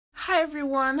Hi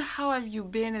everyone, how have you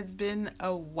been? It's been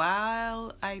a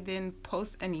while. I didn't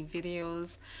post any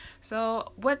videos.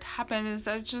 So what happened is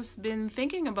I've just been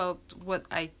thinking about what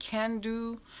I can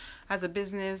do as a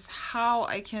business, how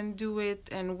I can do it,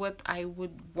 and what I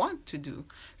would want to do.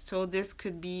 So this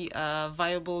could be a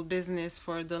viable business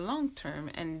for the long term.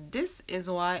 And this is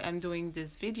why I'm doing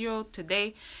this video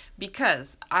today,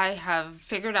 because I have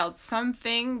figured out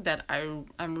something that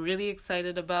I'm really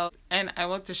excited about, and I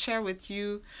want to share with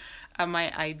you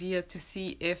my idea to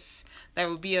see if that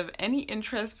would be of any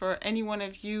interest for any one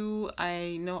of you.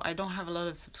 I know I don't have a lot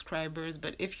of subscribers,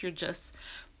 but if you're just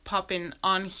popping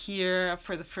on here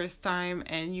for the first time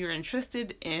and you're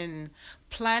interested in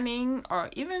planning,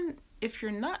 or even if you're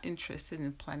not interested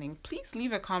in planning, please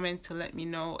leave a comment to let me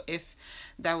know if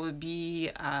that would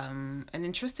be an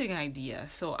interesting idea.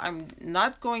 So I'm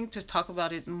not going to talk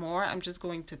about it more. I'm just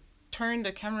going to turn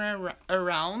the camera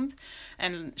around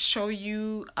and show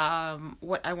you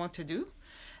what I want to do.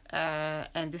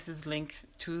 And this is linked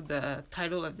to the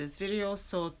title of this video.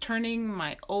 So turning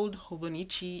my old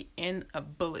hobonichi in a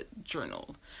bullet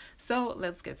journal. So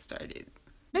let's get started.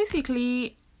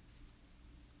 Basically,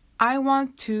 I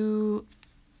want to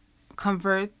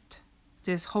convert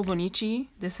this hobonichi.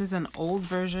 This is an old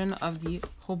version of the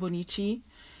hobonichi.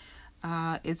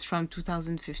 It's from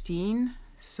 2015.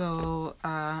 So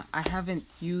I haven't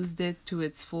used it to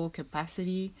its full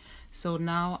capacity. So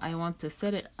now I want to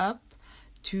set it up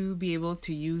to be able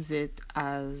to use it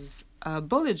as a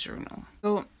bullet journal.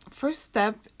 So first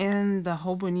step in the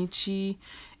hobonichi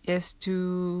is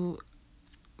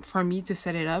for me to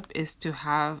set it up is to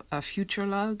have a future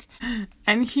log.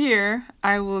 And here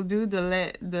I will do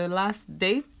the last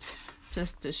date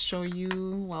just to show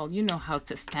you, well, you know how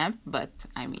to stamp, but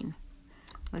I mean,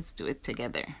 let's do it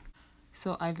together.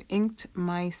 So I've inked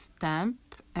my stamp,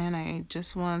 and I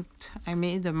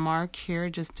made the mark here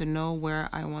just to know where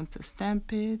I want to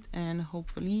stamp it, and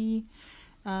hopefully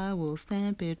I will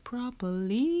stamp it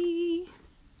properly.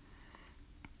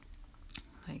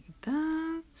 Like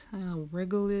that. I'll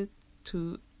wriggle it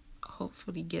to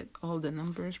hopefully get all the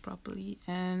numbers properly,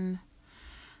 and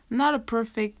not a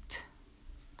perfect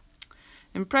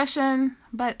impression,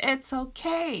 but it's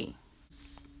okay.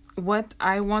 What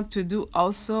I want to do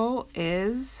also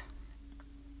is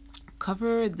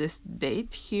cover this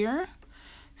date here.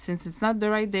 Since it's not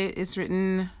the right date, it's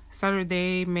written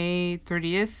Saturday, May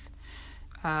 30th.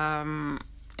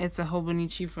 It's a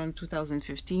hobonichi from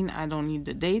 2015. I don't need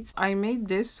the dates. I made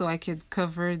this so I could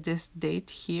cover this date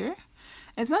here.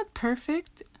 It's not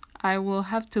perfect. I will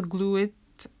have to glue it,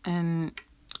 and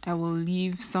I will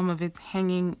leave some of it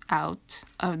hanging out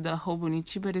of the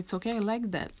hobonichi, but it's okay. I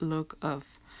like that look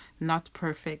of not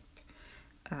perfect,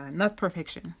 not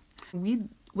perfection.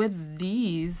 With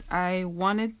these, I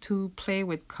wanted to play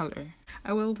with color.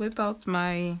 I will whip out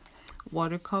my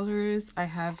watercolors. I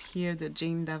have here the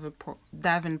Jane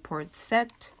Davenport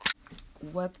set.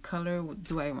 What color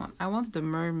do I want? I want the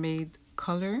mermaid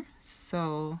color,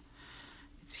 so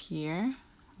it's here.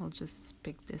 I'll just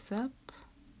pick this up.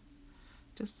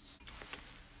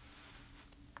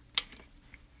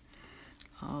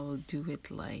 I'll do it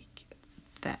like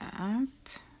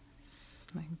that,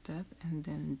 and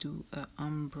then do a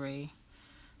ombre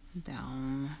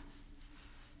down.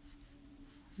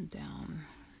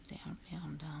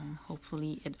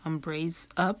 Hopefully it ombres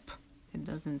up. It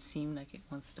doesn't seem like it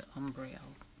wants to ombre.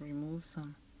 I'll remove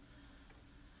some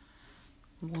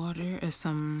water or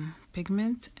some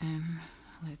pigment, and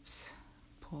let's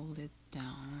pull it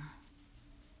down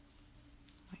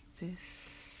like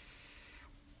this.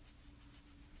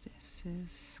 This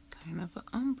is kind of an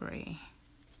ombre.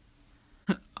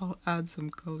 I'll add some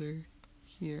color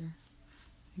here,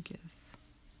 I guess.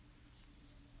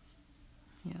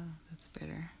 Yeah, that's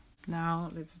better. Now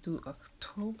let's do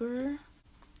October.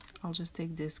 I'll just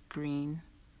take this green.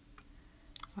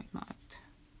 Why not?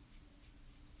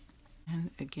 And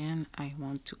again, I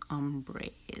want to ombre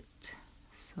it.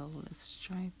 So let's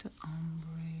try to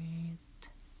ombre it.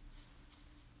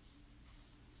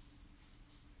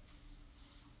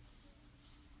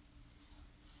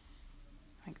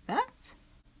 Like that.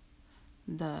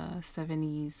 The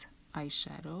 70s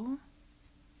eyeshadow.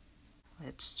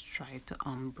 Let's try to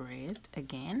ombre it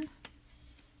again.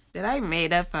 Did I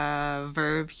made up a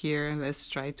verb here? Let's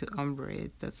try to ombre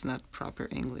it. That's not proper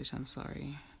English, I'm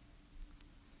sorry.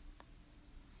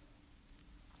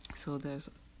 So there's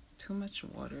too much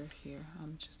water here.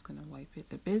 I'm just gonna wipe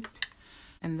it a bit.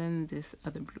 And then this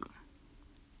other blue.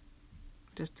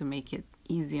 Just to make it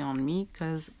easy on me,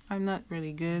 because I'm not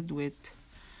really good with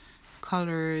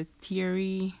color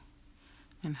theory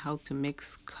and how to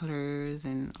mix colors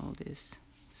and all this.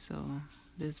 So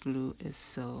This blue is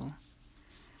so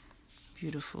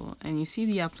beautiful. And you see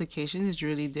the application is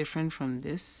really different from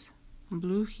this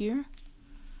blue here.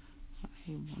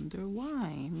 I wonder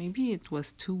why. Maybe it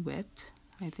was too wet.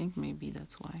 I think maybe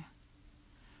that's why.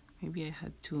 Maybe I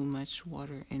had too much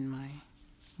water in my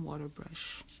water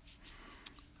brush.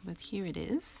 But here it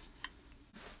is.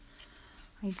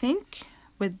 I think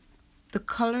with the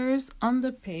colors on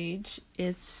the page,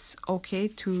 it's okay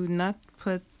to not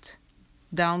put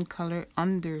down color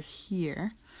under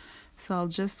here. So I'll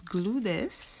just glue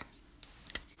this.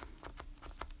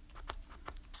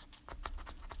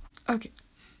 Okay.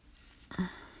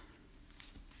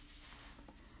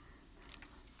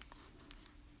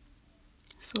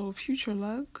 So future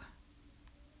log.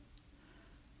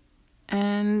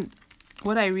 And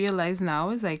what I realize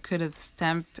now is I could have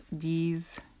stamped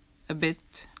these a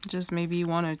bit, just maybe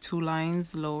 1 or 2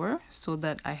 lines lower, so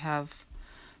that I have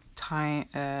time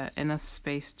enough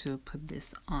space to put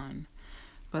this on.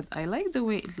 But I like the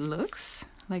way it looks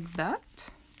like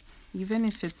that, even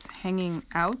if it's hanging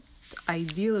out.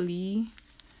 Ideally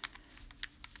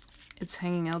it's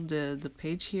hanging out the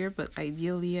page here, but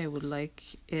ideally I would like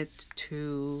it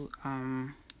to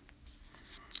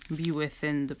be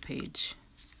within the page.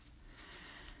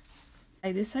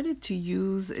 I decided to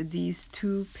use these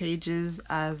 2 pages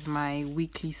as my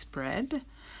weekly spread.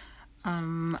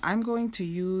 I'm going to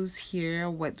use here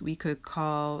what we could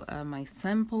call my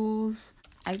samples.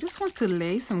 I just want to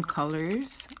lay some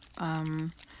colors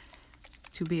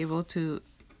to be able to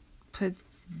put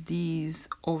these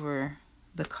over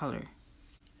the color.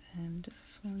 And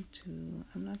just want to,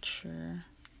 I'm not sure.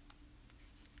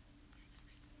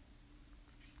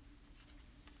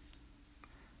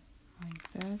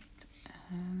 Like that.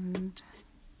 And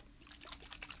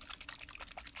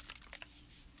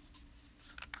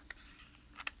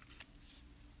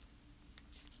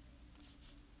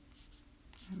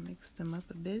mix them up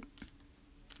a bit,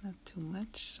 not too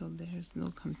much, so there's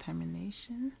no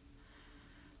contamination.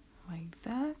 Like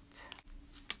that.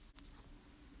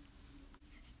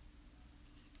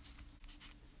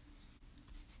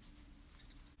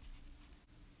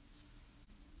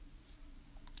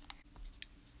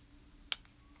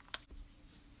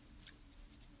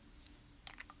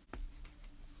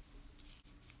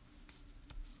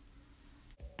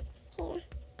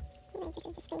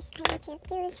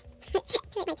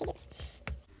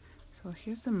 So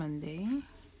here's the Monday,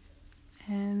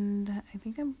 and I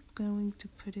think I'm going to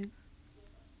put it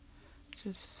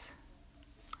just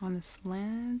on a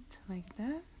slant like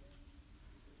that.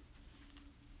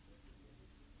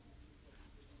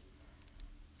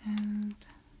 And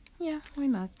yeah, why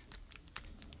not?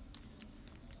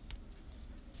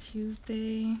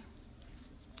 Tuesday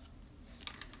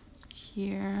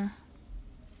here.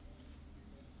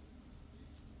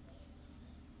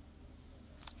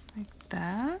 Like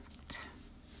that.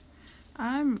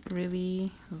 I'm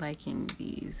really liking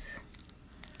these.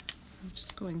 I'm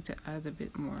just going to add a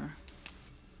bit more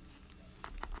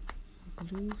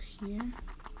glue here.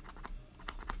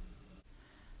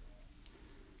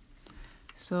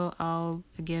 So I'll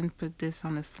again put this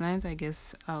on a slant. I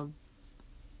guess I'll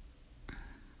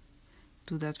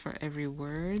do that for every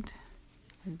word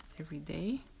and every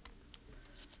day.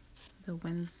 The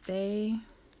Wednesday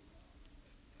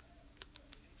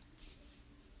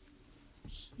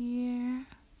here,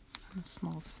 a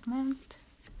small slant.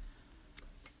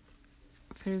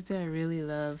 Thursday, I really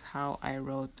love how I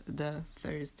wrote the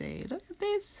Thursday. Look at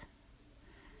this.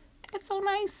 It's so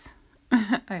nice.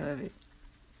 I love it.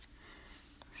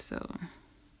 So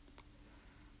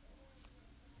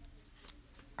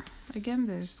again,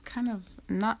 there's kind of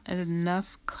not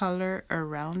enough color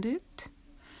around it.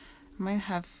 Might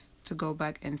have to go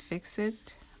back and fix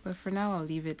it, but for now I'll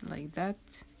leave it like that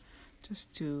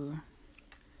just to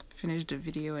finish the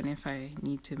video, and if I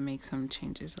need to make some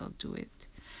changes, I'll do it.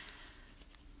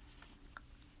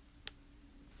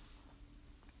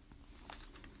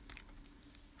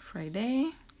 Friday,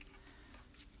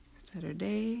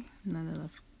 Saturday, not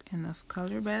enough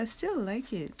color, but I still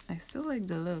like it. I still like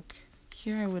the look.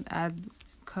 Here I would add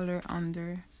color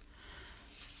under.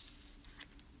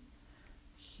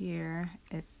 Here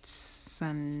it's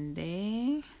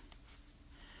Sunday,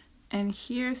 and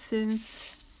here,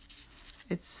 since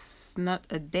it's not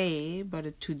a day but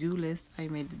a to-do list, I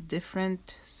made it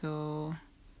different, so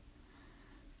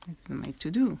it's my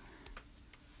to-do.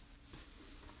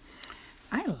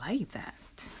 I like that.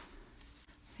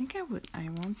 I think I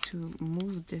want to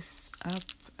move this up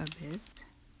a bit.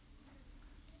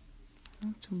 I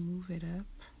want to move it up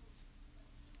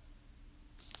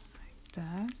like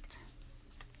that.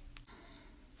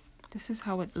 This is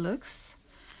how it looks.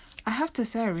 I have to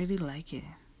say I really like it.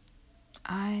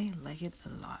 I like it a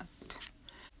lot.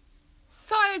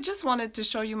 So I just wanted to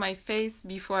show you my face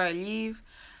before I leave.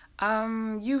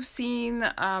 You've seen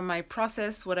my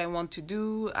process, what I want to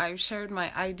do. I've shared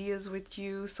my ideas with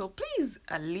you. So please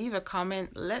leave a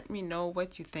comment. Let me know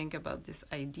what you think about this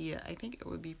idea. I think it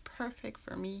would be perfect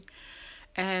for me.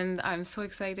 And I'm so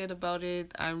excited about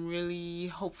it. I'm really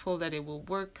hopeful that it will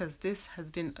work because this has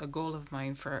been a goal of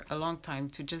mine for a long time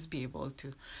to just be able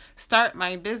to start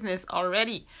my business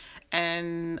already.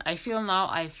 And I feel now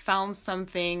I found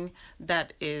something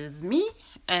that is me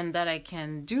and that I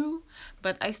can do,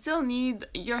 but I still need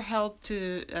your help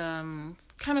to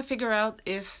kind of figure out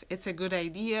if it's a good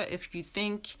idea, if you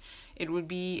think it would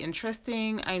be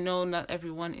interesting. I know not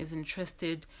everyone is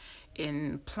interested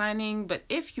in planning, but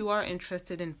if you are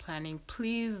interested in planning,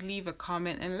 please leave a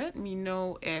comment and let me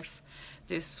know if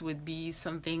this would be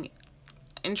something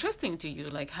interesting to you,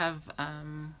 like have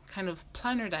kind of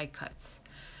planner die cuts.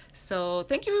 So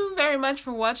thank you very much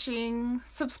for watching.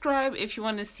 Subscribe if you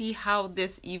want to see how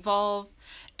this evolve,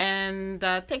 and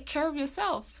take care of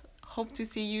yourself. Hope to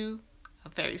see you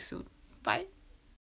very soon. Bye.